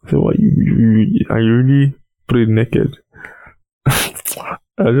 So what you really prayed naked? I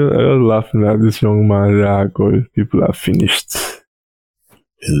was laughing at this young man because people are finished.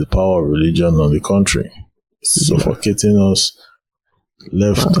 It's the power of religion on the country, suffocating us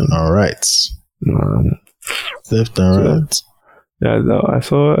left and right. Left and right. Yeah, I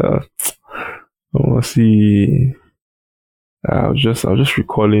saw. I want to see. I was just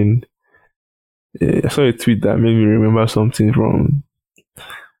recalling. I saw a tweet that made me remember something from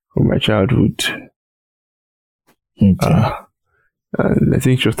my childhood. Okay. And I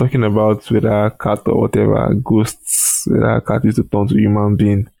think she was talking about whether a cat or whatever ghosts, whether a cat used to turn to human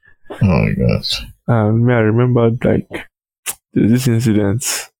being. Oh my gosh. I remembered like there's this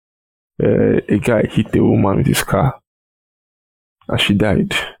incident. A guy hit a woman with his car, and she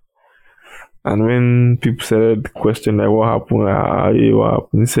died. And when people started questioning like what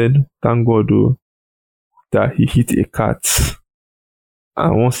happened, he said, "Thank God though, that he hit a cat,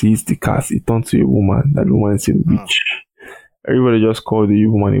 and once he hits the cat, he turned to a woman. That woman is a witch." Everybody just called the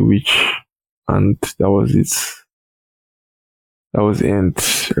woman a witch, and that was it. That was the end.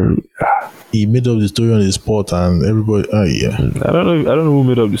 He made up the story on the spot, and everybody. Yeah. I don't know who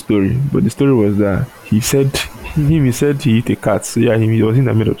made up the story, but the story was that he said he hit a cat. So yeah, it was him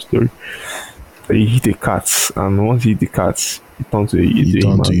that made up the story. He hit a cat, and once he hit the cat, he turned to a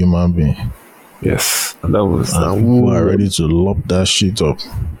human being. Yes, and that was. People are ready to lop that shit up.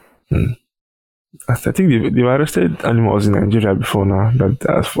 I think they've arrested animals in Nigeria before now.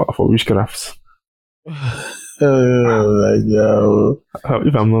 That's for witchcraft. If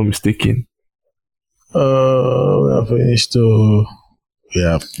I'm not mistaken. We are finished. We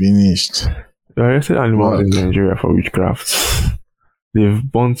are finished. They arrested animals in Nigeria for witchcraft. They've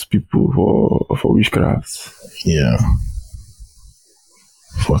burnt people for witchcraft. Yeah.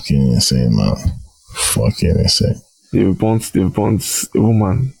 Fucking insane, man. Fucking insane. They've burnt a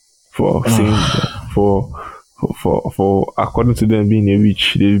woman for saying for according to them being a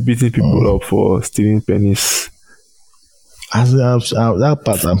witch. They've beaten people up for stealing pennies. As that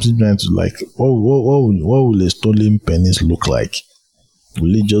part, I'm still trying to like, what will a stolen pennies look like?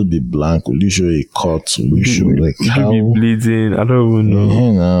 Will it just be blank? Will you show a cut? Will you show like how? Will be bleeding? I don't even know.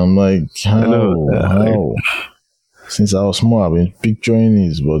 Yeah, I'm like, how? Since I was small, I've been picturing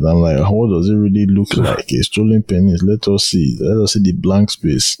this, but I'm like, what does it really look like? A stolen pennies. Let us see the blank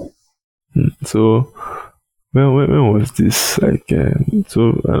space. So, when was this? Like,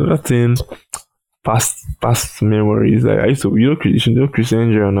 so another thing, past memories. Like I used to,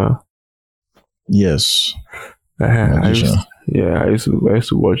 Christian Journal. Yes. I used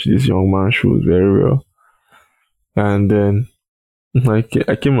to watch this young man shows very well, and then like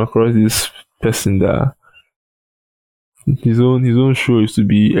I came across this person that his own show used to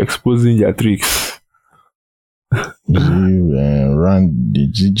be exposing their tricks. James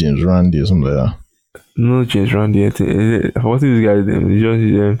Randy or something like that. No, James Randy. What is this guy's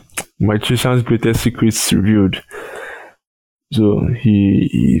name? Magician's Greatest Secrets Revealed. So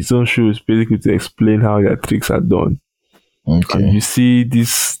his own show is basically to explain how their tricks are done. Okay. And you see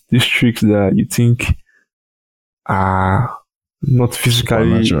these tricks that you think are not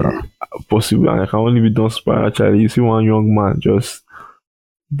physically possible and can only be done supernaturally. You see one young man just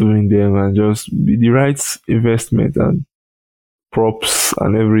doing them and just the right investment and props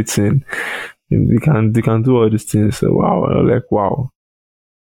and everything. And they can do all these things. So wow, I'm like wow.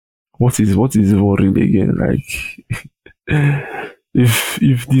 What is even real again? Like if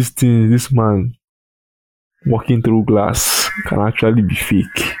this man walking through glass can actually be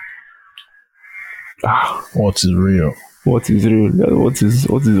fake. What is real? What is real? What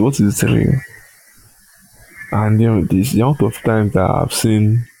is real? And the amount of times that I've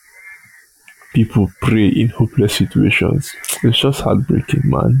seen people pray in hopeless situations, it's just heartbreaking,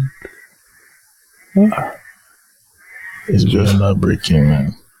 man. It's just heartbreaking,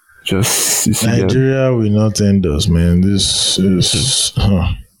 man. Just Nigeria will not end us, man. This is.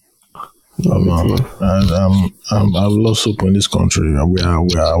 I've lost hope in this country.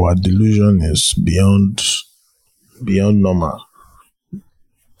 Our delusion is beyond normal.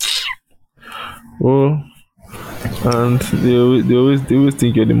 Well, and they always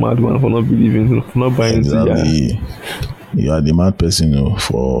think you're the madman for not believing, for not buying exactly. You are the mad person,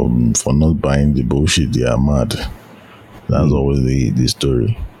 for not buying the bullshit. They are mad. That's always the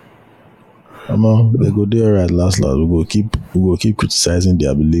story. They go there right last. We go keep criticizing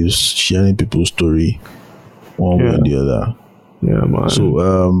their beliefs, sharing people's story, one way or the other. Yeah, man.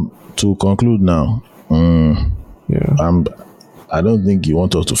 So to conclude now, I don't think you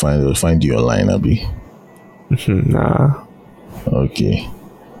want us to find you online, Abi. Nah. Okay.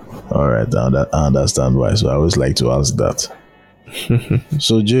 All right. I understand why. So I always like to ask that.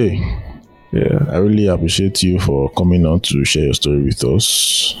 So Jay, I really appreciate you for coming on to share your story with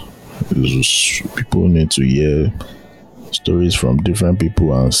us. People need to hear stories from different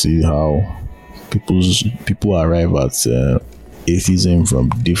people and see how people arrive at atheism from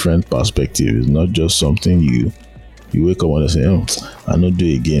different perspectives. It's not just something you wake up and say, I not do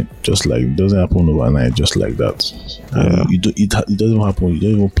it again. Just like it doesn't happen overnight, just like that. It doesn't happen. You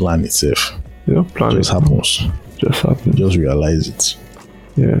don't even plan itself. It just happens. Just realize it.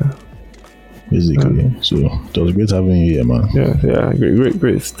 Yeah. Basically. So it was great having you here, man. Yeah.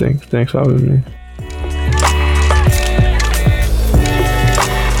 Great. Thanks for having me.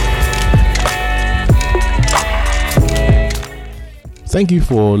 Thank you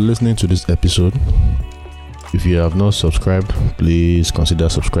for listening to this episode. If you have not subscribed, please consider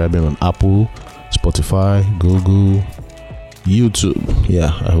subscribing on Apple, Spotify, Google, YouTube.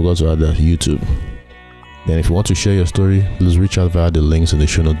 Yeah, I forgot to add that, YouTube. And if you want to share your story, please reach out via the links in the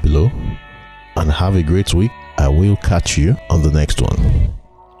show note below. And have a great week. I will catch you on the next one.